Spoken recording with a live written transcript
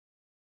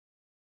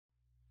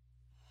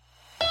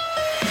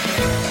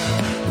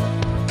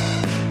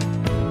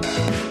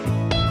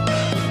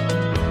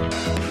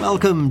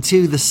Welcome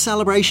to the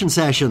Celebration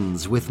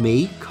Sessions with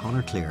me,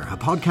 Conor Clear, a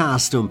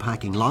podcast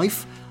unpacking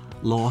life,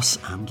 loss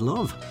and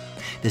love.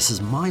 This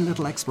is my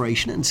little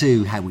exploration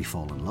into how we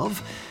fall in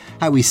love,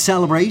 how we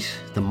celebrate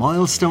the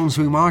milestones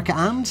we mark,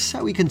 and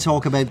how we can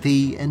talk about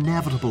the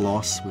inevitable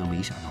loss we'll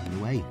meet along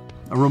the way.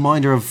 A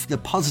reminder of the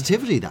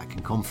positivity that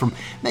can come from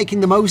making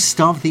the most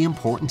of the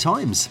important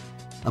times.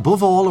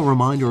 Above all, a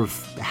reminder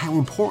of how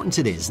important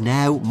it is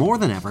now more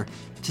than ever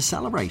to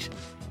celebrate.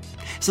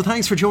 So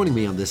thanks for joining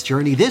me on this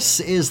journey. This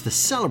is the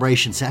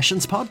Celebration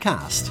Sessions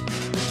podcast.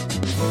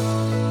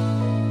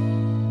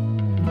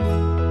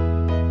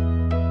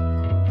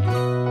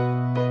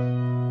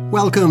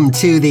 Welcome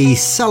to the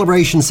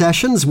Celebration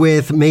Sessions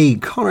with me,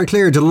 Conor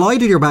Clear.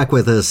 Delighted you're back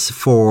with us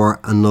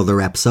for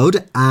another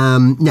episode.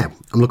 Now,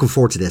 I'm looking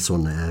forward to this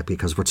one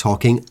because we're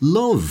talking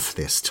love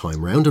this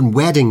time round and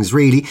weddings,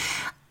 really.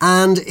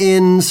 And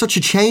in such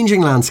a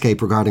changing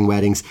landscape regarding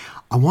weddings,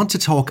 I want to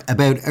talk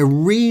about a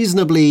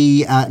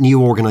reasonably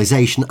new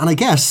organisation and I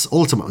guess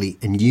ultimately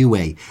a new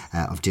way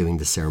of doing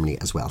the ceremony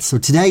as well. So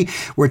today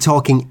we're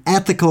talking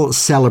ethical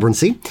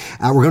celebrancy.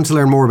 We're going to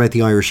learn more about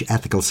the Irish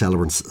Ethical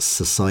Celebrants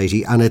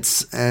Society, and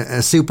it's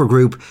a super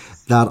group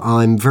that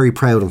I'm very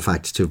proud, in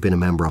fact, to have been a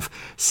member of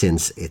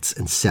since its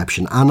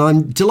inception. And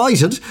I'm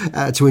delighted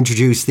to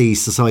introduce the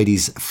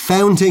Society's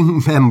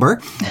founding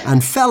member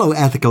and fellow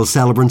ethical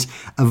celebrant,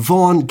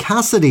 Yvonne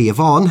Cassidy.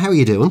 Yvonne, how are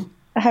you doing?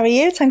 How are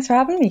you? Thanks for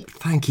having me.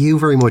 Thank you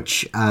very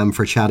much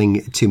for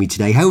chatting to me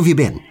today. How have you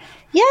been?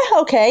 Yeah,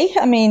 okay.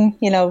 I mean,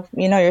 you know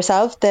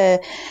yourself,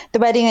 the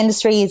wedding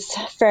industry is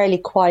fairly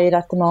quiet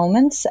at the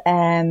moment,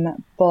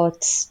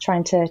 but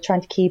trying to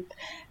keep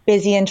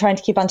busy and trying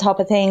to keep on top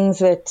of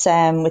things with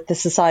the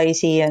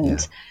society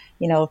and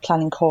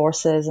planning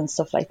courses and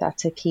stuff like that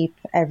to keep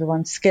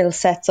everyone's skill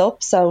sets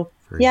up. So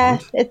very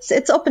good.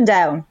 It's up and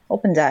down.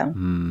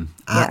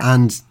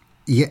 And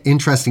yeah,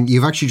 interesting.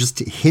 You've actually just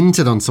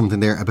hinted on something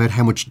there about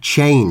how much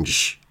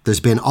change there's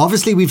been.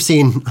 Obviously, we've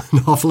seen an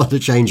awful lot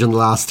of change in the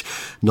last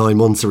 9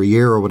 months or a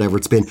year or whatever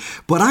it's been.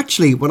 But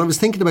actually, when I was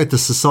thinking about the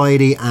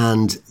society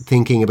and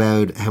thinking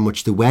about how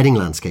much the wedding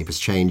landscape has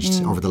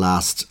changed over the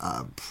last,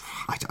 I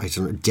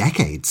don't know,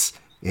 decades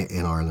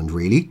in Ireland,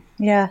 really.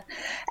 Yeah.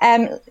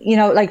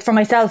 Like for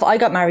myself, I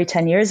got married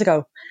 10 years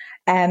ago.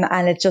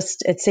 And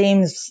it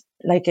seems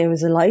like it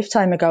was a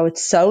lifetime ago.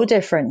 It's so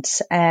different.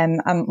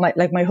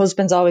 My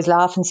husband's always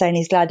laughing, saying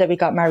he's glad that we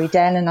got married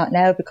then and not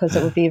now, because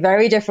it would be a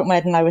very different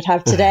wedding I would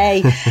have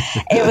today.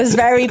 It was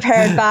very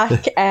pared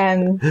back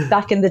in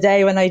the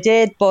day when I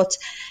did. But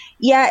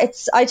yeah,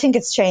 I think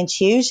it's changed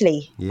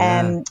hugely.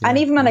 And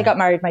even when I got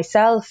married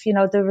myself,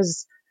 there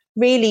was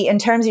really, in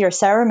terms of your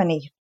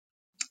ceremony,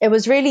 it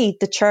was really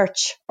the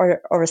church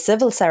or a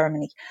civil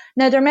ceremony.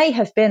 Now, there may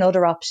have been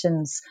other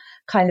options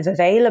kind of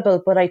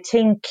available, but I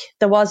think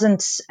there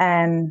wasn't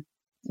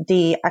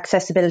the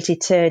accessibility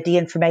to the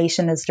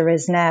information as there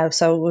is now.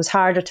 So it was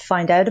harder to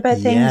find out about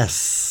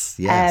things.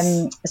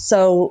 Yes.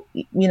 So,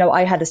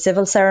 I had a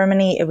civil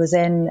ceremony. It was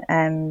in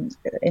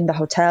the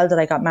hotel that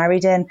I got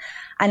married in.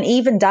 And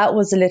even that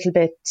was a little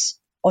bit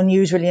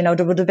unusual.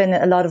 There would have been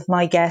a lot of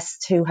my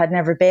guests who had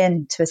never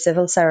been to a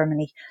civil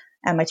ceremony.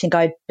 I think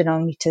I'd been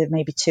only to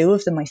maybe 2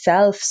 of them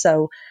myself.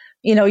 So,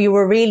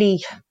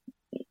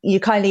 you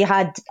kind of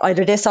had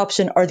either this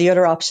option or the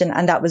other option,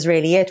 and that was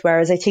really it.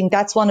 Whereas I think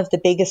that's one of the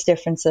biggest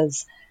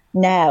differences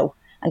now,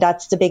 and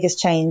that's the biggest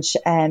change,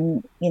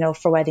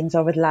 for weddings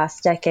over the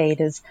last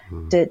decade is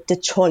the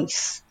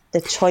choice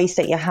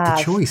that you have.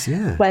 The choice,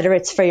 yeah. Whether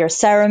it's for your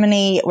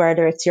ceremony,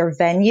 whether it's your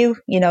venue,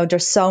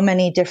 there's so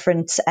many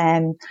different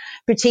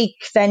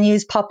boutique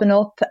venues popping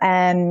up,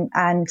 and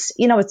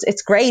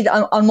it's great.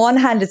 On one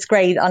hand, it's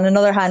great. On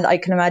another hand, I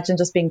can imagine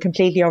just being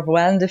completely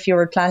overwhelmed if you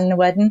were planning a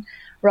wedding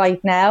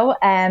right now.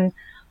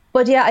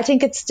 But yeah, I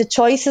think it's the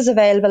choices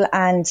available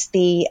and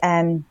the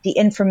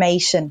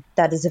information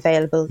that is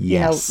available.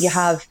 Yes. You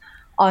have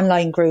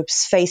online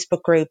groups,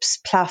 Facebook groups,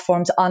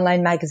 platforms,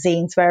 online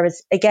magazines,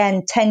 whereas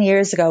again, 10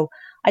 years ago,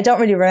 I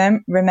don't really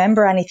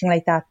remember anything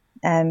like that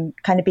kind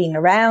of being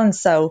around.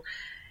 So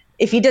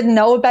if you didn't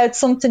know about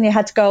something, you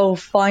had to go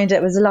find it.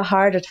 It was a lot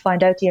harder to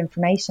find out the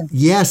information.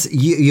 Yes,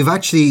 you've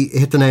actually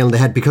hit the nail on the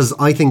head, because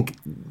I think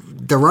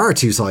there are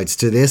 2 sides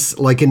to this.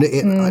 Like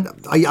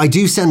I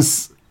do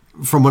sense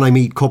from when I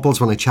meet couples,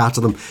 when I chat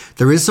to them,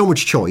 there is so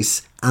much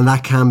choice, and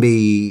that can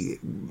be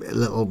a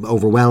little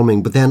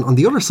overwhelming. But then on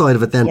the other side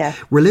of it,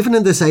 we're living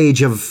in this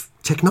age of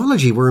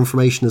technology where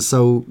information is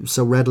so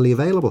readily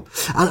available.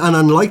 And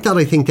unlike that,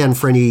 I think then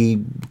for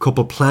any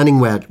couple planning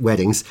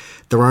weddings,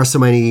 there are so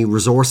many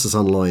resources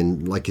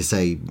online, like you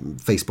say,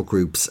 Facebook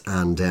groups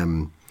and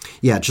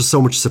just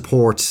so much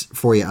support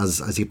for you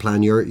as you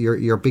plan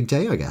your big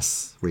day, I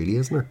guess, really,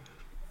 isn't there?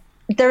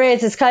 There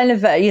is. It's kind of,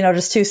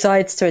 there's 2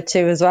 sides to it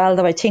too as well,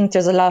 though I think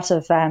there's a lot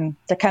of,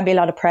 there can be a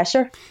lot of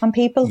pressure on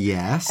people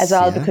as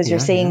well, because you're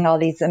seeing all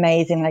these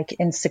amazing like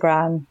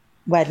Instagram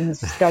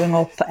weddings going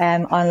up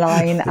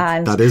online,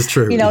 and that is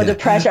true. The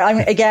pressure.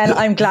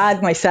 I'm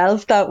glad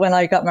myself that when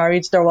I got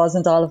married there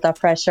wasn't all of that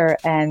pressure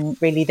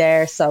really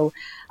there. So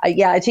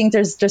I think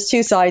there's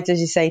two sides, as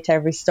you say, to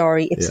every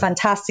story. It's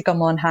fantastic on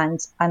one hand,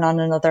 and on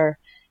another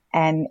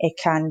it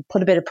can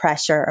put a bit of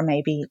pressure, or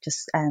maybe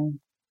just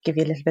give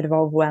you a little bit of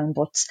overwhelm.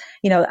 But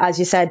as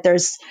you said,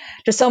 there's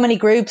so many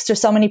groups, there's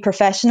so many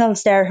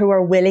professionals there who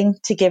are willing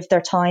to give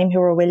their time,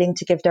 who are willing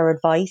to give their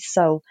advice.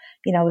 So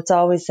it's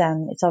always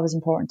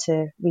important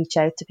to reach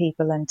out to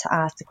people and to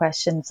ask the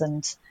questions,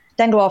 and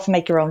then go off and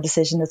make your own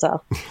decision as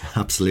well.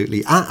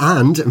 Absolutely.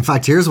 And in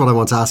fact, here's what I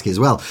want to ask you as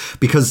well,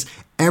 because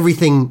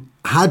everything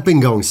had been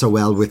going so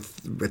well with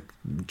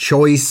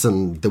Choice,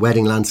 and the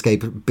wedding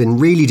landscape been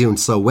really doing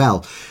so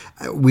well.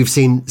 We've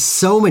seen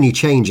so many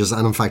changes,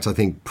 and in fact I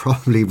think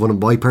probably one of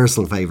my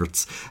personal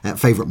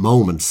favourite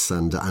moments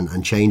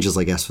and changes,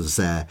 I guess, was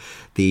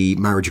the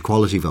marriage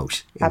equality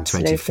vote in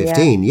Absolutely,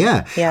 2015.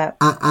 Yeah.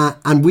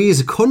 And we as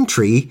a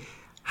country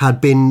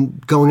had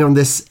been going on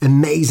this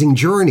amazing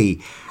journey,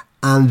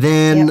 and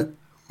then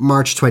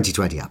March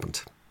 2020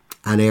 happened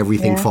and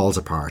everything falls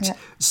apart.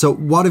 So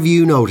what have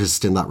you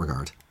noticed in that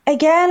regard?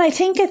 Again, I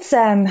think it's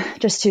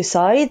there's two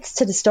sides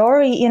to the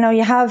story.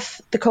 You have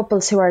the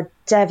couples who are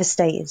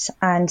devastated,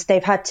 and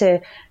they've had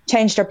to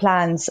change their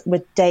plans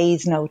with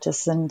days'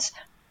 notice, and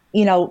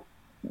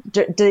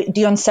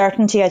the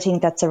uncertainty I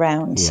think that's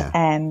around.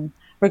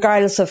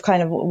 Regardless of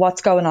kind of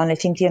what's going on, I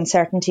think the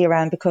uncertainty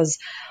around, because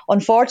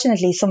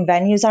unfortunately some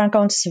venues aren't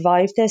going to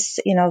survive this.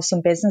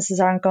 Some businesses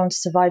aren't going to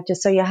survive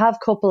this. So you have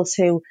couples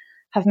who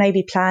have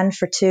maybe planned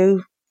for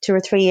two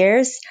or 3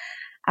 years,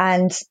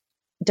 and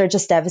they're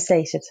just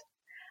devastated.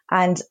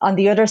 And on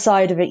the other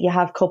side of it, you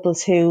have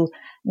couples who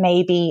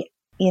maybe,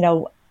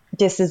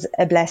 this is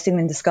a blessing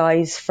in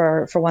disguise,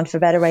 for want of a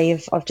better way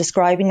of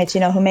describing it,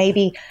 who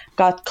maybe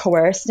got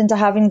coerced into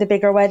having the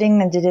bigger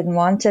wedding and they didn't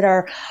want it,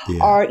 or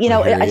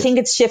I think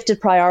it's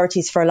shifted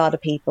priorities for a lot of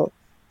people.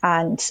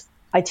 And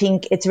I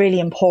think it's really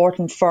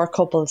important for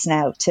couples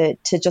now to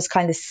just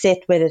kind of sit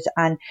with it.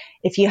 And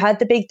if you had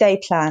the big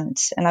day planned,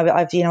 and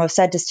I've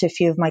said this to a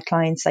few of my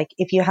clients, like,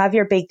 if you have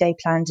your big day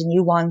planned and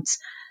you want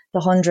the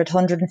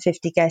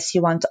 150 guests,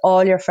 you want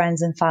all your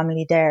friends and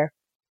family there,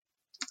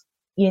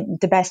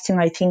 the best thing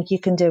I think you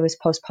can do is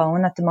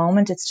postpone at the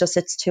moment.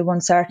 It's too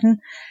uncertain,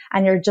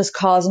 and you're just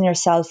causing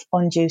yourself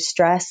undue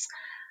stress.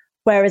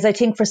 Whereas I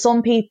think for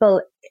some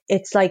people,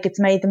 it's like it's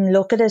made them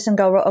look at it and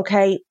go,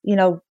 okay,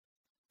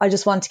 I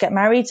just want to get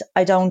married.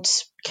 I don't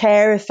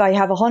care if I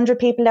have 100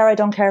 people there. I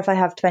don't care if I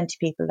have 20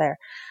 people there.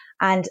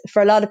 And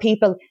for a lot of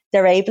people,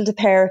 they're able to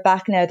pare it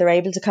back now. They're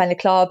able to kind of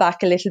claw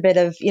back a little bit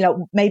of,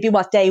 maybe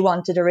what they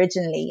wanted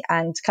originally,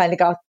 and kind of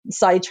got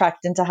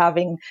sidetracked into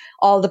having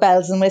all the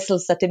bells and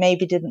whistles that they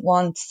maybe didn't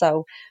want.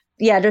 So,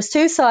 there's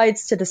two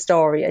sides to the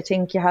story. I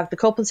think you have the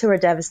couples who are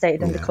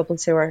devastated and the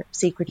couples who are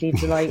secretly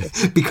delighted.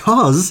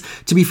 Because,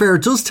 to be fair,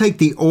 it does take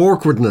the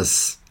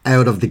awkwardness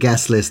out of the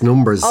guest list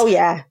numbers. Oh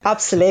yeah,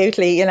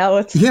 absolutely.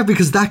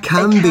 Because that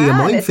can be a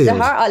minefield.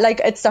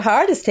 It's the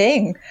hardest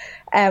thing.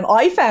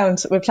 I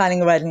found with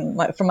planning a wedding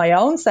for my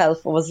own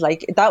self was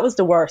like, that was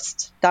the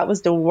worst. That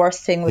was the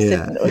worst thing.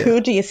 Who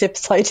do you sit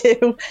beside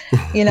to?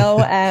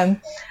 And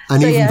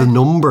even the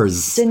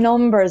numbers. The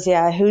numbers,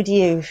 yeah. Who do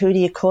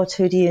you cut?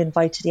 Who do you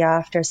invite to the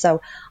after?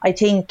 So I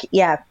think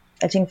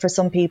for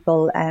some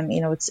people,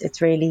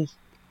 it's really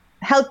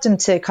helped them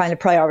to kind of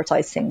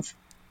prioritize things.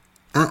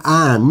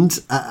 And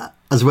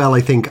as well,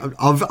 I think,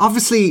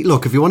 obviously,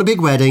 look, if you want a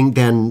big wedding,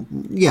 then,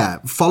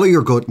 follow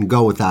your gut and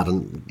go with that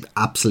and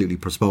absolutely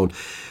postpone.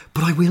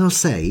 But I will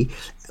say,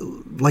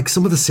 like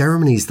some of the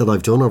ceremonies that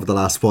I've done over the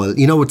last while,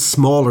 it's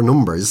smaller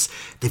numbers.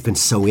 They've been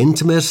so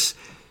intimate,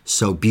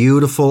 so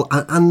beautiful,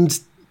 and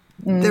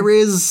there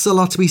is a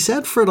lot to be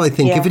said for it, I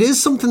think. If it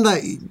is something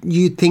that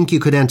you think you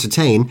could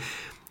entertain,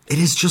 it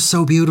is just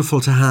so beautiful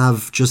to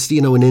have just,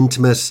 an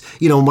intimate,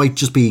 might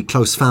just be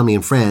close family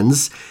and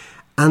friends.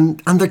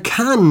 And there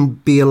can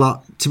be a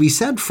lot to be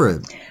said for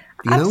it.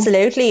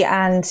 Absolutely.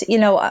 And,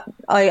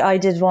 I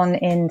did one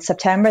in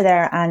September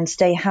there, and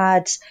they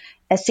had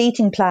a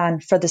seating plan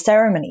for the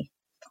ceremony,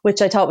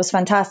 which I thought was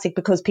fantastic,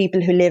 because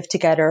people who lived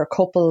together,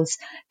 couples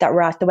that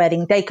were at the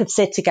wedding, they could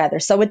sit together.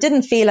 So it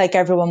didn't feel like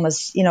everyone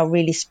was,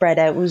 really spread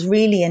out. It was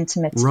really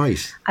intimate.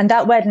 Right. And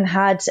that wedding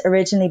had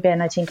originally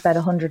been, I think, about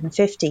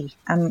 150.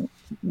 And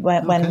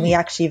when we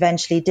actually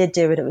eventually did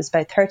do it, it was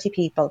about 30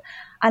 people.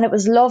 And it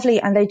was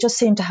lovely. And they just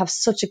seemed to have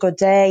such a good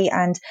day.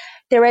 And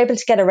they were able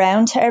to get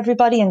around to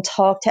everybody and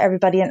talk to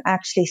everybody and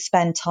actually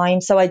spend time.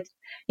 So I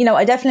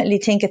definitely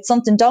think it's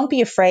something. Don't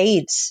be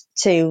afraid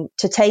to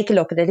take a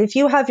look at it. If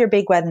you have your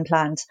big wedding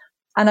planned,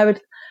 and I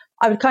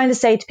would kind of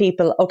say to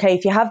people, okay,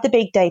 if you have the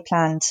big day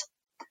planned,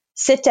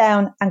 sit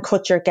down and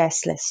cut your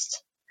guest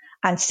list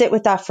and sit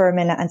with that for a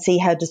minute and see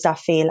how does that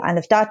feel. And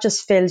if that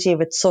just fills you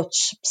with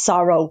such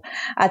sorrow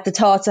at the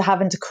thoughts of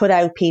having to cut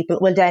out people,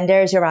 well, then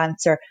there's your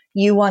answer.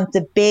 You want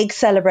the big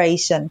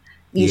celebration.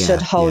 You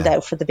should hold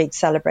out for the big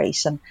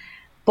celebration.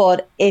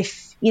 But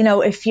if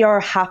you're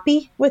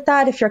happy with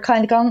that, if you're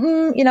kind of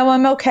going,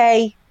 I'm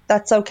okay,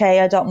 that's okay.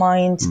 I don't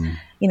mind,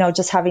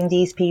 just having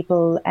these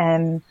people,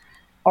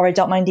 or I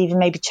don't mind even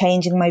maybe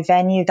changing my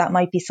venue. That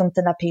might be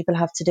something that people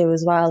have to do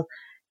as well.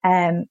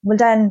 Well,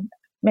 then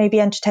maybe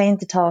entertain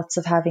the thoughts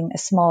of having a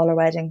smaller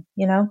wedding,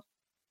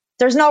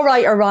 There's no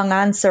right or wrong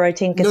answer, I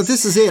think. No,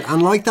 this is it.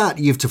 And like that,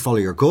 you have to follow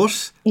your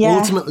gut. Yeah.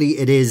 Ultimately,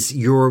 it is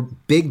your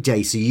big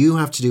day, so you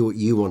have to do what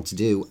you want to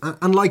do.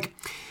 And like,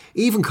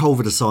 even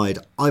COVID aside,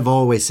 I've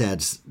always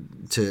said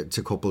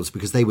to couples,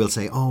 because they will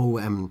say,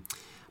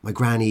 my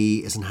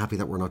granny isn't happy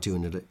that we're not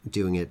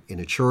doing it in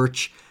a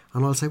church.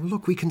 And I'll say, well,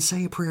 look, we can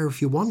say a prayer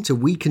if you want to.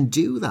 We can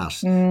do that.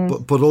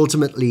 But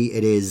ultimately,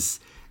 it is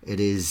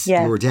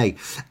your day.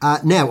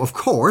 Now, of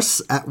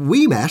course,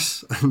 we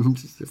met, and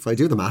if I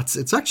do the maths,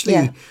 it's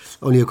actually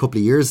only a couple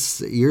of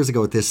years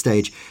ago at this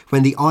stage,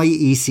 when the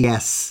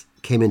IECS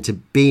came into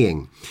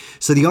being.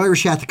 So the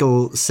Irish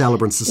Ethical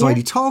Celebrant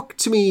Society. Talk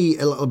to me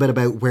a little bit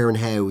about where and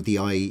how the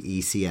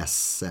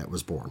IECS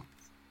was born.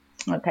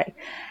 Okay.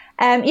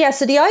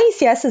 So the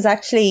IECS is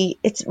actually,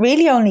 it's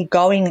really only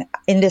going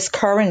in this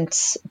current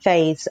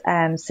phase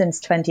since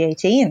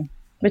 2018.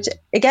 Which,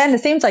 again,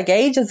 it seems like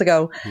ages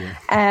ago,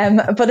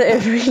 but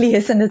it really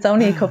isn't. It's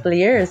only a couple of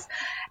years.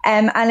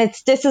 And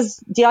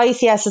the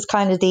IECS is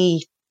kind of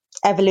the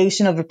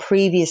evolution of a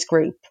previous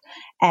group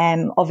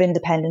of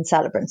independent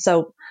celebrants.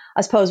 So I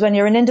suppose when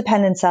you're an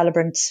independent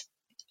celebrant,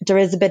 there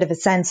is a bit of a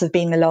sense of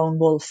being a lone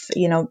wolf.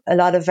 A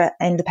lot of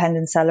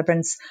independent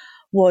celebrants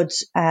would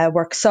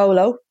work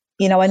solo.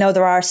 I know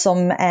there are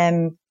some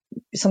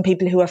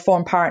people who have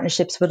formed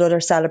partnerships with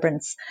other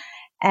celebrants.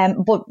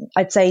 But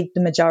I'd say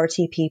the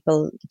majority of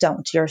people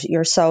don't.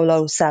 You're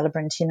solo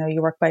celebrant,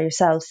 you work by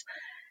yourself.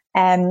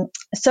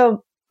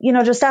 So,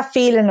 there's that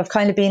feeling of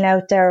kind of being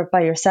out there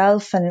by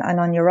yourself and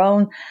on your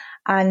own.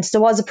 And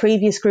there was a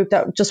previous group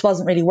that just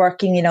wasn't really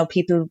working.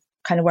 People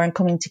kind of weren't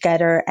coming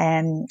together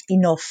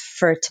enough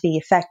for it to be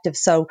effective.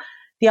 So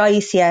the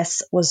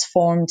IECS was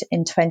formed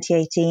in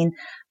 2018.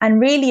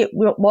 And really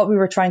what we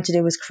were trying to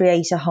do was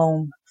create a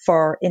home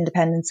for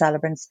independent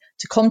celebrants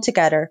to come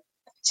together,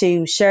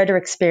 to share their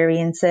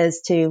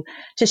experiences, to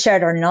share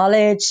their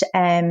knowledge,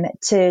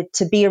 to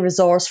be a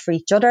resource for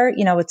each other.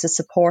 It's a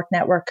support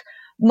network.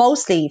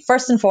 Mostly,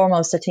 first and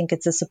foremost, I think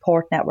it's a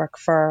support network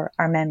for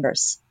our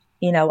members.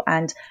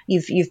 And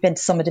you've been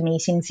to some of the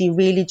meetings. You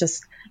really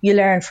you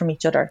learn from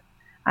each other.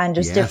 And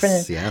there's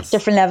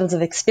different levels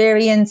of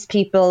experience.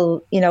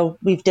 People,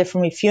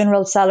 we've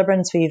funeral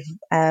celebrants, we've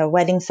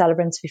wedding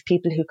celebrants, we've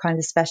people who kind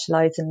of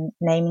specialize in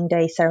naming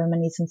day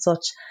ceremonies and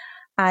such.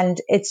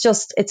 And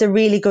it's a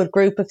really good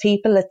group of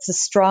people. It's a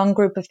strong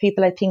group of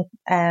people. I think,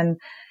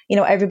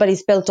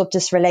 everybody's built up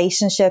this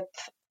relationship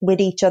with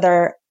each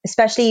other,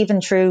 especially even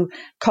through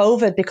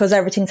COVID, because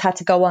everything's had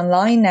to go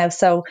online now.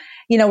 So,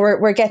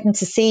 we're getting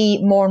to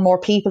see more and more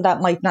people that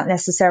might not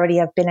necessarily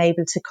have been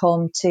able to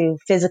come to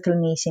physical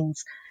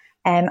meetings.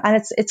 And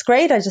it's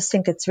great. I just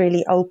think it's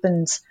really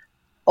opened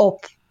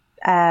up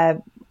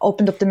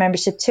the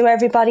membership to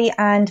everybody,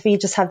 and we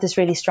just have this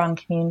really strong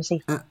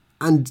community.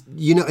 And,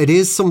 it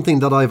is something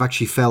that I've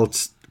actually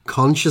felt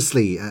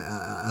consciously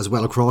as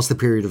well across the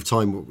period of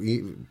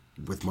time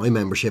with my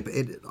membership.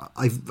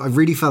 I've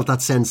really felt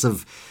that sense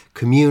of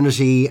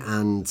community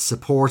and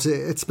support.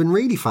 It's been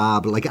really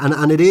fab.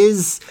 And it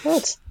is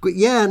good.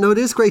 Yeah, no, it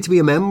is great to be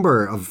a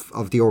member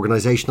of the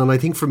organisation. And I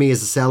think for me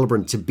as a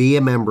celebrant, to be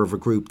a member of a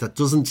group that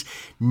doesn't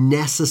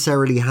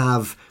necessarily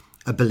have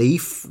a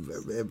belief,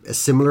 a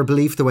similar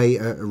belief the way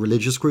a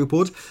religious group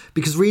would,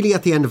 because really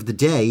at the end of the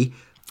day,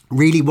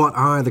 really, what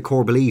are the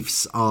core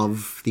beliefs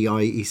of the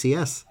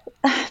IECS?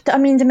 I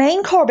mean, the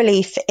main core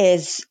belief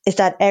is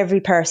that every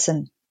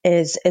person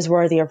is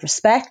worthy of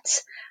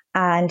respect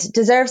and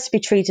deserves to be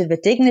treated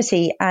with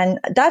dignity. And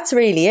that's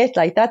really it.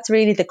 That's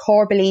really the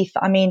core belief.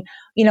 I mean,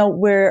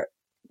 we're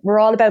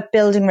all about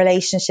building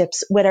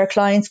relationships with our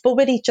clients, but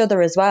with each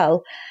other as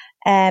well.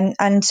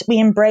 And we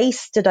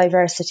embrace the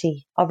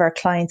diversity of our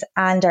clients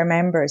and our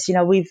members.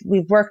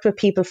 We've worked with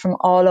people from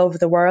all over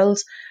the world.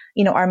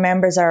 Our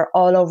members are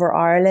all over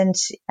Ireland.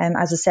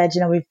 As I said,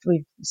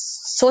 we've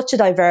such a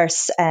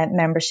diverse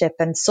membership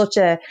and such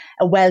a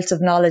wealth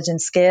of knowledge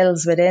and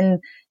skills within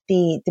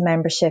the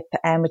membership,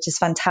 which is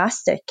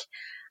fantastic.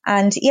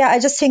 And I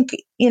just think,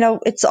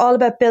 it's all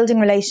about building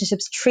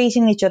relationships,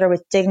 treating each other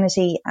with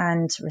dignity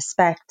and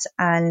respect,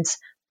 and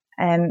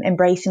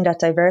embracing that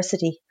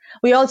diversity.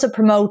 We also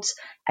promote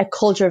a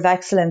culture of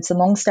excellence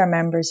amongst our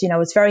members.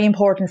 It's very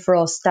important for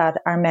us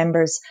that our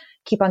members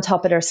keep on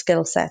top of their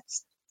skill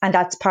sets. And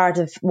that's part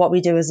of what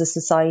we do as a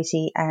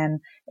society,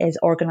 is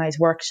organise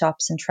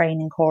workshops and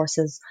training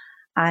courses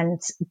and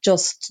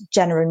just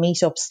general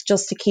meetups,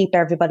 just to keep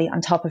everybody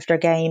on top of their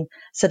game,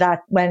 so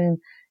that when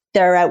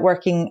they're out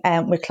working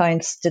with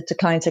clients, the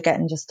clients are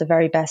getting just the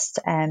very best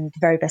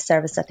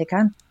service that they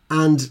can.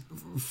 And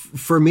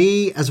for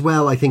me as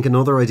well, I think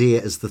another idea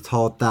is the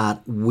thought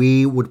that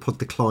we would put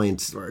the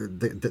client or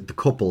the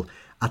couple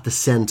at the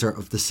center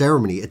of the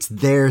ceremony. It's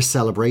their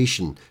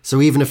celebration.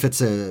 So even if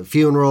it's a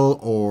funeral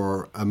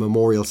or a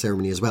memorial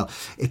ceremony as well,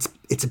 it's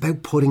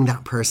about putting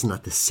that person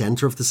at the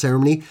center of the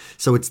ceremony.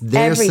 So it's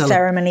their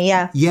ceremony,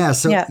 yeah. Yeah,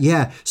 so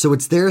so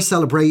it's their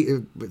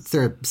celebration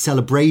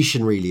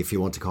really, if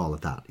you want to call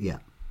it that. Yeah.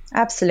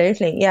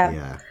 Absolutely,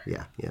 yeah.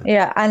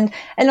 Yeah, and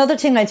another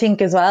thing I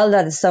think as well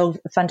that is so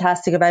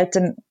fantastic about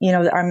them,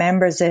 our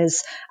members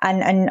is,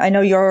 and I know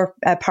you're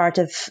a part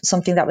of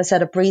something that was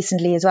set up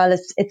recently as well,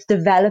 it's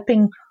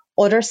developing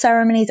other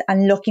ceremonies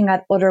and looking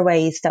at other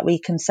ways that we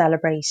can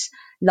celebrate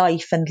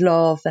life and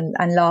love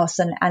and loss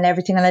and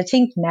everything. And I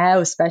think now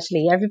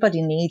especially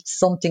everybody needs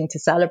something to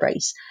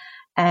celebrate.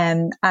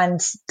 And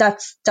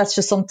that's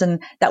just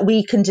something that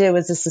we can do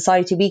as a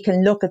society. We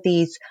can look at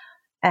these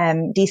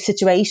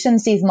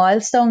situations, these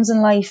milestones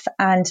in life,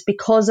 and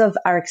because of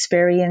our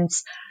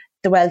experience,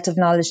 the wealth of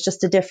knowledge,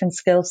 just the different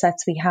skill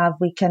sets we have,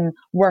 we can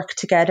work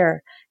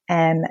together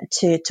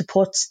to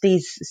put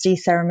these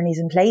ceremonies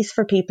in place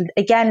for people.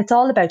 Again, it's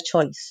all about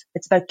choice.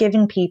 It's about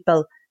giving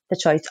people the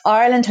choice.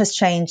 Ireland has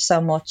changed so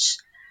much,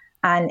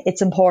 and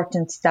it's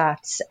important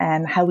that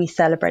how we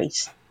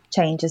celebrate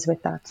changes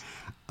with that.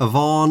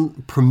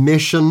 Yvonne,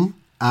 permission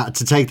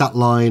to take that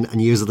line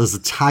and use it as a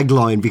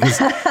tagline, because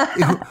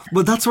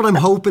well, that's what I'm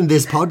hoping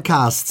this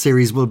podcast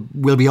series will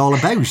be all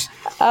about.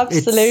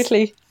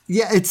 Absolutely.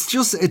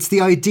 It's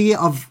the idea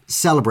of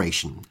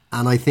celebration.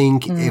 And I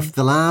think if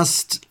the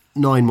last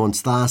 9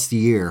 months, last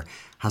year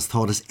has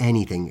taught us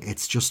anything,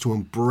 it's just to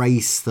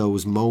embrace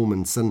those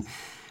moments. And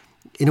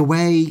in a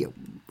way,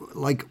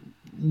 like,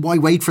 why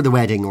wait for the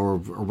wedding or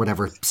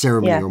whatever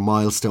ceremony or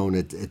milestone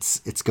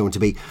it's going to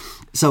be?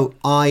 So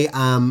I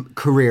am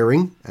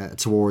careering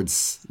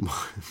towards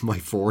my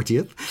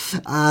 40th,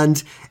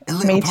 and a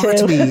little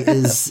part of me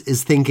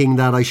is thinking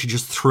that I should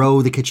just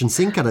throw the kitchen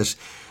sink at it.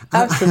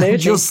 Absolutely. And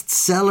just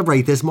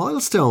celebrate this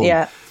milestone.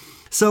 Yeah.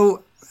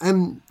 So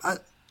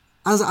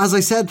as I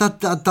said,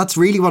 that's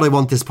really what I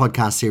want this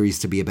podcast series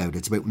to be about.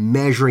 It's about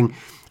measuring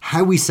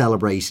how we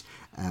celebrate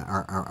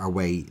our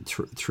way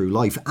through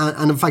life.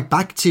 And in fact,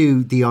 back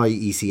to the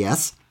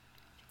IECS,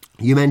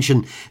 you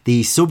mentioned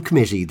the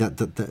subcommittee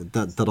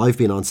that I've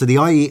been on. So the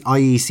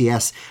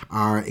IECS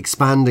are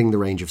expanding the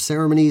range of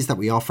ceremonies that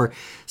we offer.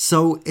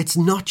 So it's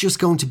not just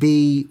going to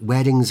be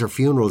weddings or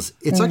funerals.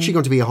 It's actually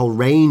going to be a whole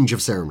range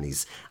of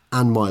ceremonies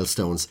and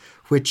milestones,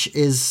 which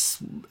is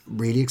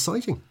really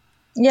exciting.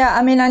 Yeah,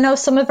 I mean, I know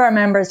some of our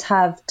members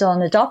have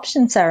done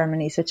adoption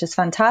ceremonies, which is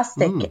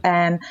fantastic.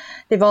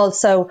 They've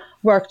also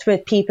worked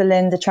with people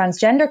in the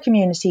transgender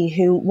community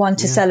who want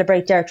to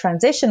celebrate their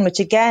transition, which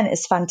again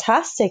is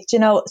fantastic.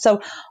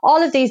 So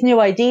all of these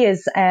new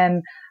ideas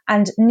and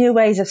new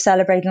ways of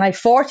celebrating, like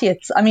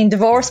 40th. I mean,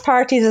 divorce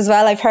parties as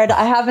well.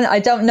 I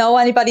don't know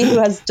anybody who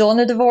has done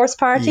a divorce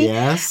party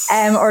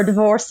or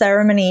divorce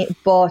ceremony,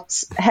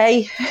 but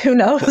hey, who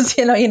knows?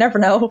 You never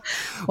know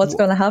what's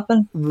going to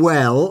happen.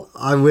 Well,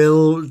 I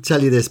will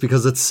tell you this,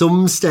 because at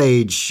some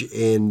stage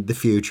in the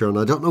future, and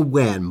I don't know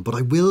when, but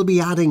I will be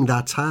adding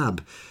that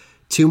tab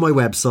to my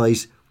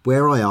website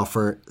where I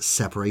offer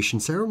separation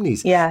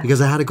ceremonies. Yeah.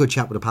 Because I had a good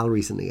chat with a pal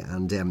recently,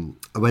 and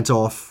I went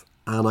off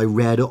and I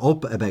read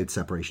up about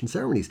separation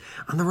ceremonies.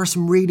 And there were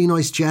some really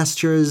nice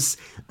gestures,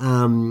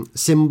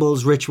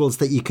 symbols, rituals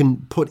that you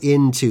can put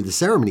into the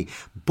ceremony.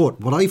 But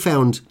what I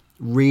found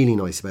really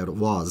nice about it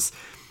was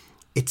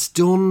it's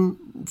done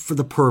for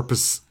the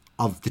purpose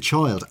of the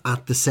child,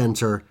 at the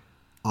centre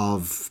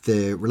of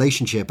the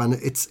relationship. And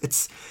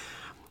it's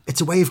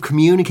a way of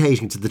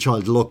communicating to the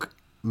child, look,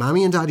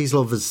 Mammy and Daddy's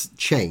love has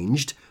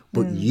changed,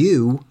 but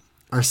you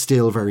are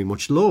still very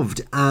much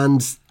loved.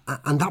 And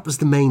that was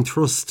the main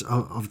thrust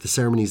of the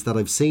ceremonies that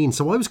I've seen.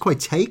 So I was quite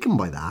taken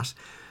by that.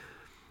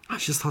 I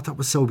just thought that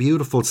was so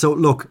beautiful. So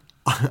look,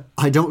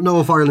 I don't know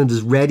if Ireland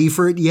is ready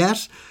for it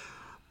yet,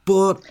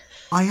 but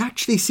I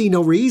actually see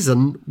no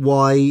reason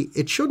why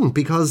it shouldn't,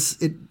 because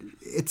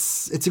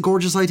it's a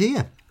gorgeous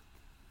idea.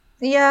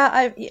 Yeah,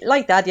 I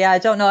like that. Yeah, I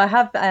don't know.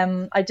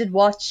 I did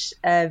watch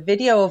a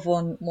video of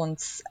one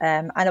once,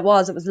 and it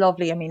was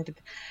lovely. I mean,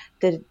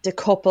 the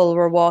couple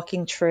were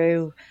walking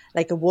through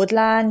like a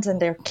woodland, and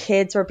their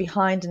kids were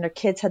behind, and their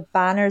kids had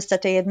banners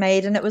that they had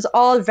made, and it was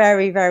all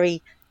very,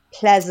 very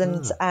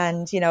pleasant.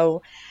 And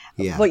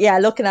but yeah,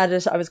 looking at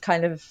it, I was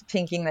kind of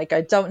thinking, like,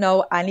 I don't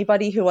know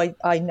anybody who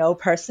I know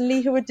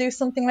personally who would do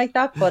something like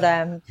that, but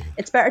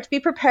it's better to be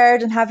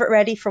prepared and have it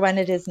ready for when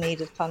it is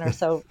needed, Conor.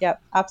 So yeah,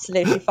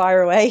 absolutely,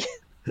 fire away.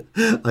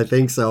 I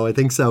think so.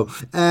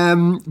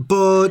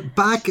 But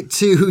back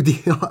to the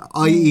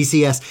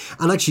IECS,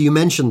 and actually you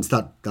mentioned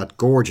that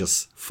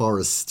gorgeous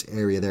forest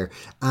area there,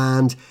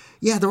 and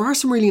yeah, there are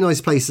some really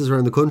nice places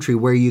around the country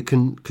where you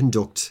can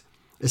conduct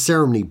a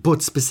ceremony.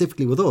 But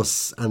specifically with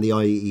us and the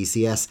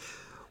IECS,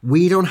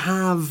 we don't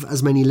have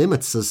as many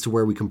limits as to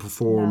where we can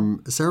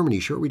perform a ceremony.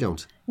 Sure, we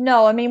don't.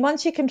 No, I mean,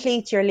 once you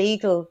complete the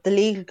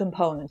legal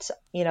component,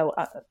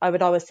 I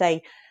would always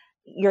say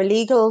your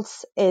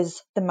legals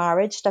is the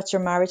marriage. That's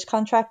your marriage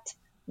contract.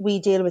 we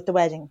deal with the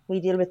wedding, we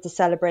deal with the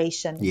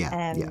celebration.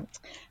 Yeah.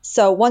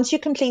 So once you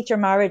complete your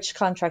marriage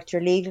contract,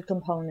 your legal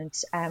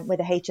component, with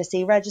a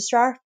HSE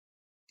registrar,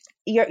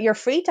 you're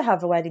free to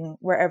have a wedding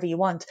wherever you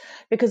want,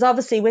 because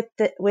obviously with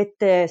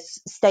the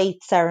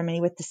state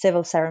ceremony, with the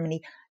civil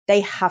ceremony,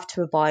 they have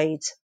to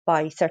abide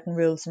by certain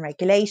rules and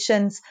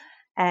regulations.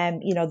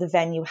 The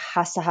venue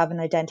has to have an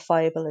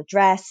identifiable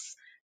address.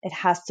 It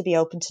has to be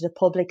open to the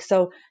public.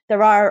 So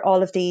there are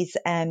all of these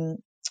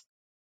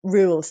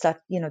rules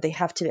that they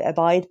have to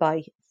abide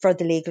by for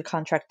the legal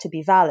contract to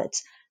be valid.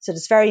 So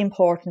it's very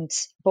important.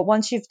 But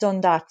once you've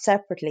done that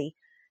separately,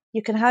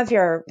 you can have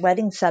your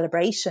wedding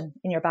celebration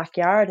in your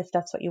backyard if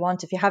that's what you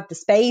want, if you have the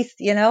space.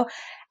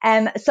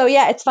 So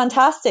yeah, it's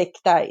fantastic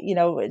that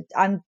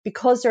and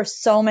because there's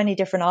so many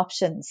different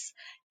options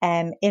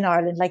in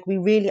Ireland, like we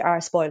really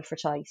are spoiled for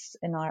choice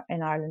in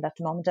Ireland at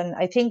the moment. And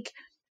I think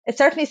it's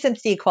certainly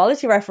since the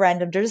equality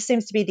referendum, there just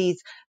seems to be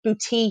these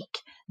boutique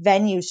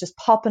venues just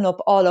popping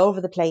up all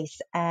over the place,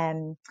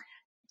 and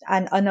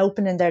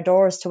opening their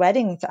doors to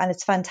weddings, and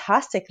it's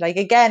fantastic. Like,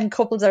 again,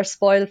 couples are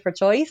spoiled for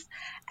choice,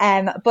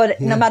 but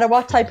no matter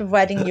what type of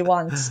wedding you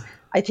want,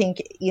 I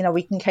think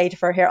we can cater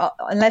for here,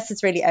 unless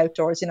it's really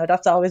outdoors.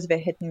 That's always a bit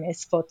hit and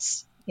miss, but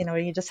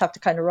you just have to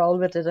kind of roll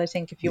with it, I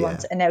think, if you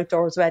want an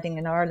outdoors wedding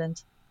in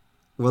Ireland.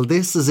 Well,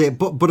 this is it.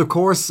 But of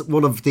course,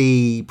 one of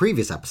the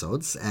previous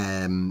episodes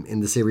in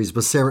the series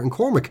was Sarah and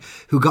Cormac,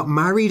 who got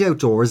married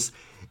outdoors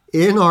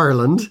in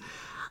Ireland,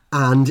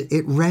 and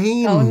it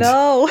rained. Oh,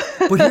 no.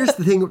 But here's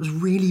the thing, it was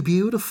really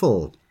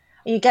beautiful.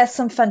 You get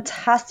some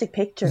fantastic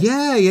pictures.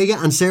 Yeah.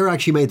 And Sarah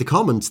actually made the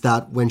comment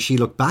that when she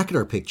looked back at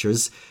her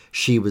pictures,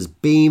 she was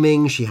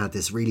beaming. She had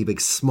this really big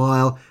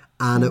smile.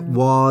 And it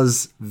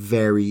was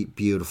very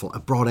beautiful.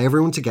 It brought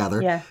everyone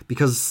together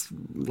because,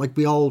 like,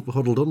 we all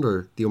huddled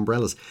under the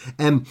umbrellas.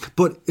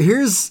 But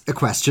here's a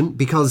question,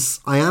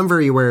 because I am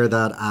very aware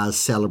that as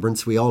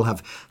celebrants, we all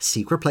have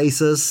secret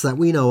places that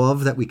we know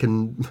of that we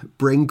can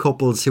bring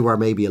couples who are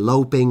maybe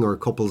eloping, or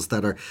couples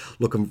that are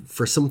looking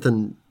for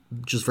something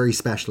just very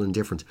special and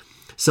different.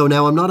 So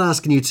now I'm not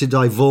asking you to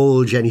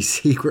divulge any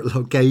secret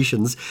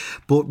locations,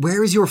 but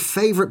where is your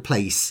favourite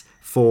place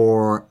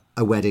for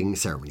a wedding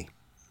ceremony?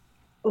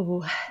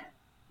 Oh,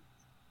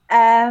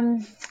 I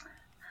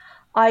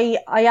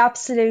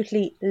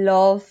absolutely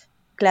love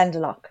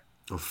Glendalough.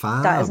 Oh,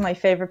 fab. That is my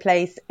favourite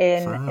place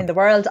in the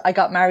world. I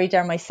got married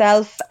there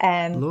myself.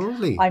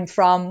 Lovely. I'm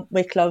from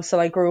Wicklow, so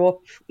I grew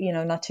up,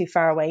 not too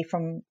far away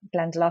from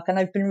Glendalough, and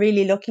I've been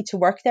really lucky to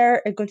work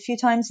there a good few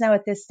times now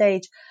at this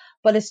stage.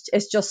 But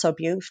it's just so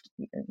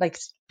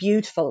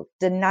beautiful.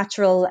 The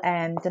natural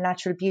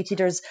beauty.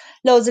 There's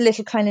loads of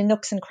little kind of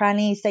nooks and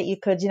crannies that you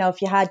could,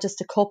 if you had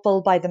just a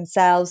couple by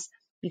themselves,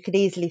 you could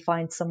easily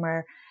find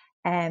somewhere,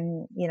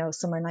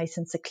 somewhere nice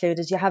and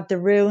secluded. You have the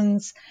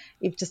ruins,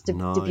 you've just the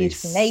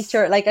beautiful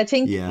nature. Like, I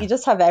think you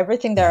just have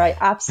everything there. I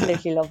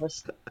absolutely love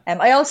it.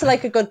 I also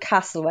like a good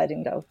castle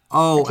wedding, though.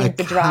 Oh, a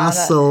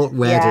castle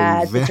wedding.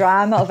 Yeah, the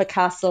drama of a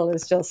castle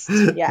is just,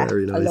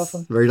 very nice. I love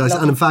them. Very nice.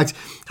 And in fact,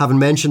 having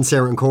mentioned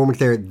Sarah and Cormac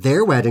there,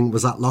 their wedding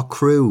was at Lough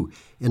Crew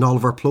in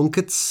Oliver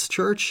Plunkett's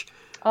church.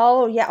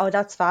 Oh, yeah. Oh,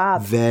 that's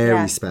fab.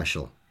 Very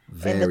special.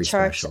 Very in the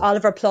church, special.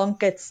 Oliver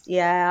Plunkett's.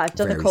 Yeah, I've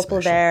done a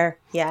couple there.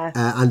 Yeah,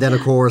 and then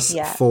of course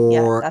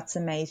that's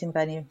amazing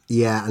venue.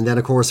 Yeah, and then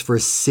of course for a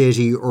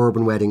city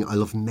urban wedding, I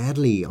love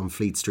Medley on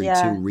Fleet Street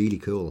too. Really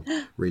cool,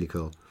 really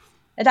cool.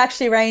 It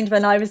actually rained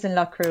when I was in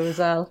Lough Crew as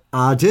well.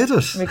 Did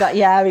it? We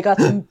got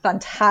some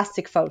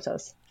fantastic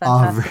photos.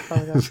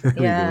 Photos. Very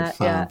good.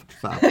 Fab.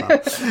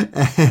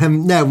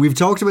 Now we've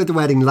talked about the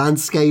wedding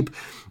landscape,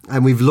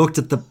 and we've looked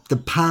at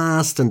the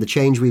past and the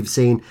change we've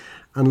seen.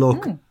 And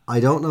look, I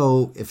don't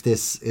know if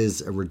this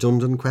is a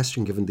redundant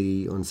question given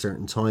the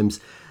uncertain times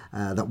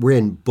that we're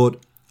in, but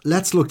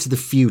let's look to the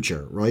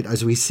future, right?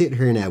 As we sit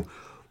here now,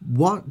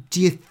 what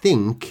do you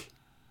think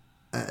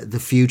the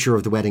future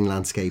of the wedding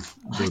landscape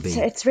will be?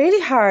 It's really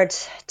hard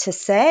to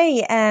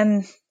say.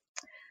 And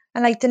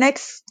like the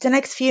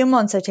next few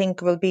months, I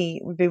think will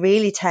be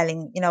really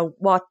telling,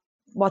 what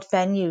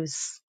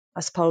venues,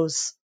 I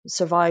suppose,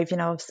 survive.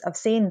 I've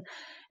seen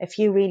a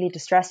few really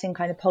distressing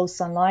kind of posts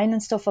online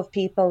and stuff of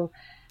people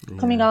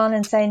coming on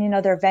and saying,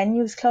 their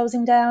venue's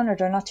closing down, or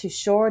they're not too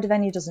sure. The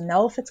venue doesn't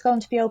know if it's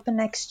going to be open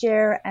next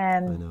year. I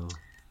know.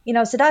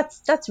 So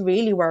that's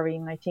really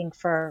worrying, I think,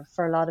 for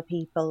a lot of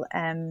people.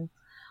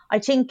 I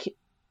think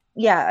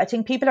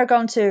people are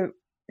going to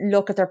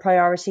look at their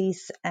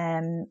priorities,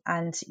 and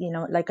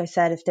like I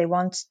said, if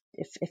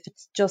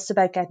it's just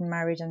about getting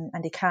married and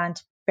they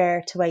can't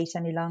bear to wait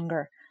any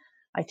longer,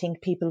 I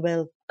think people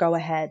will go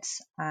ahead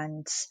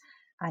and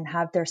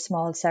have their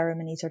small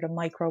ceremonies or their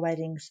micro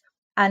weddings.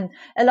 And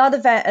a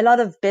lot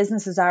of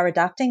businesses are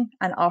adapting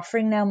and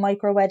offering now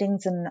micro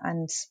weddings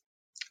and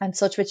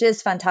such, which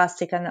is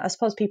fantastic. And I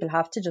suppose people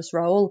have to just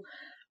roll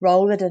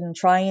with it and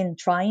try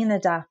and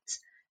adapt.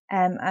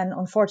 And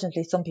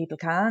unfortunately, some people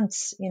can't.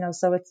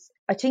 So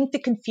I think the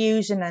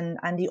confusion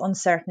and the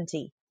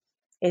uncertainty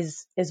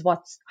is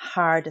what's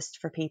hardest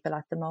for people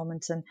at the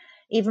moment. And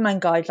even when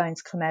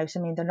guidelines come out, I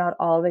mean, they're not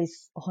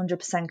always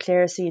 100%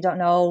 clear, so you don't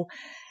know.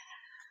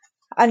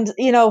 And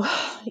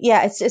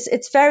yeah,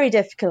 it's very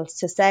difficult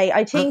to say.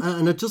 I think,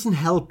 and it doesn't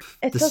help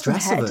the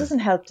stress of it. It doesn't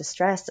help the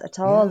stress at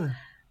all. Yeah,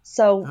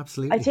 so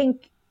absolutely. I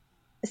think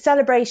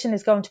celebration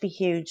is going to be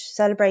huge.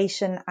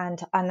 Celebration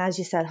and as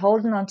you said,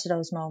 holding on to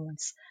those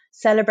moments,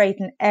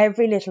 celebrating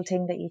every little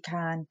thing that you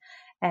can.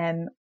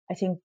 I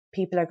think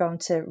people are going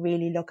to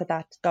really look at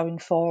that going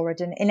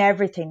forward, and in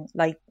everything,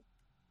 like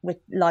with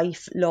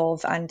life,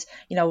 love, and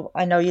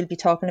I know you'll be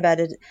talking about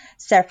it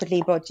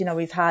separately, but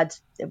we've had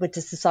with the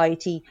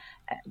society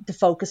the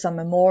focus on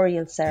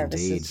memorial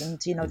services.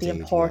 Indeed. And the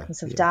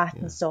importance of that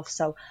and stuff.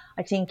 So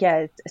I think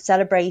a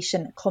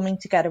celebration, coming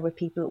together with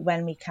people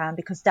when we can,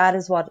 because that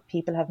is what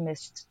people have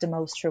missed the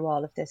most through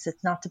all of this.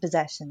 It's not the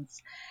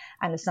possessions,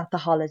 and it's not the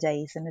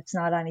holidays, and it's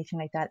not anything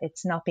like that.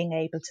 It's not being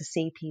able to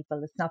see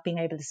people, it's not being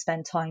able to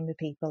spend time with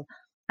people.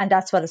 And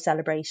that's what a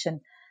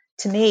celebration,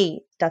 to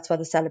me, that's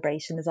what a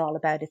celebration is all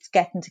about. It's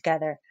getting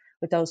together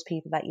with those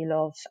people that you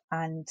love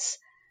and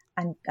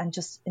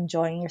just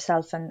enjoying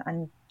yourself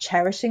and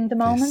cherishing the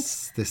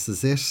moments. This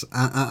is it.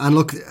 And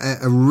look,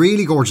 a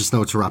really gorgeous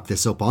note to wrap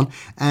this up on.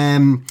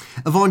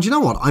 Yvonne, do you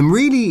know what? I'm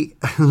really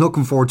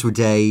looking forward to a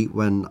day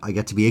when I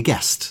get to be a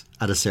guest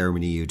at a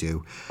ceremony you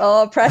do.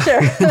 Oh,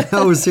 pressure.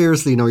 No,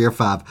 seriously, no, you're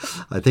fab.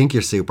 I think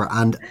you're super.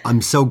 And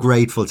I'm so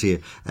grateful to you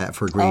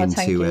for agreeing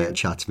to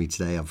chat to me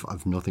today.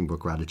 I've nothing but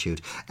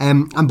gratitude.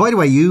 And by the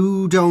way,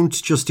 you don't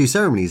just do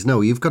ceremonies. No,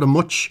 you've got a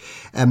much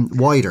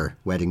wider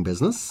wedding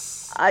business.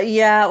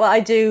 Yeah, well, I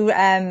do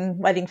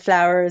wedding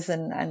flowers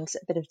and a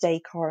bit of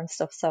decor and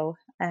stuff. So,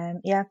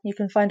 yeah, you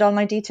can find all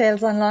my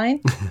details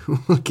online.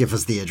 Give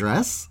us the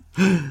address.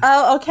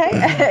 Oh, okay.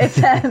 It's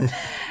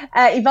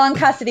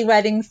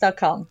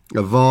YvonneCassidyWeddings.com.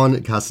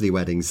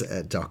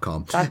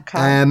 YvonneCassidyWeddings.com.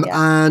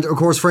 Yeah. And, of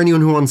course, for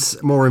anyone who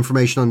wants more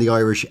information on the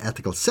Irish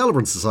Ethical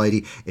Celebrant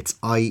Society, it's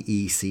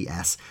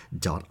iecs.ie.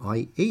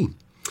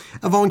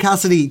 Yvonne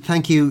Cassidy,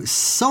 thank you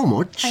so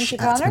much. Thank you,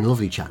 Conor. It's been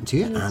lovely chatting to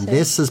you. And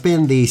this has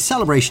been the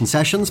Celebration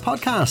Sessions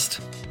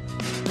podcast.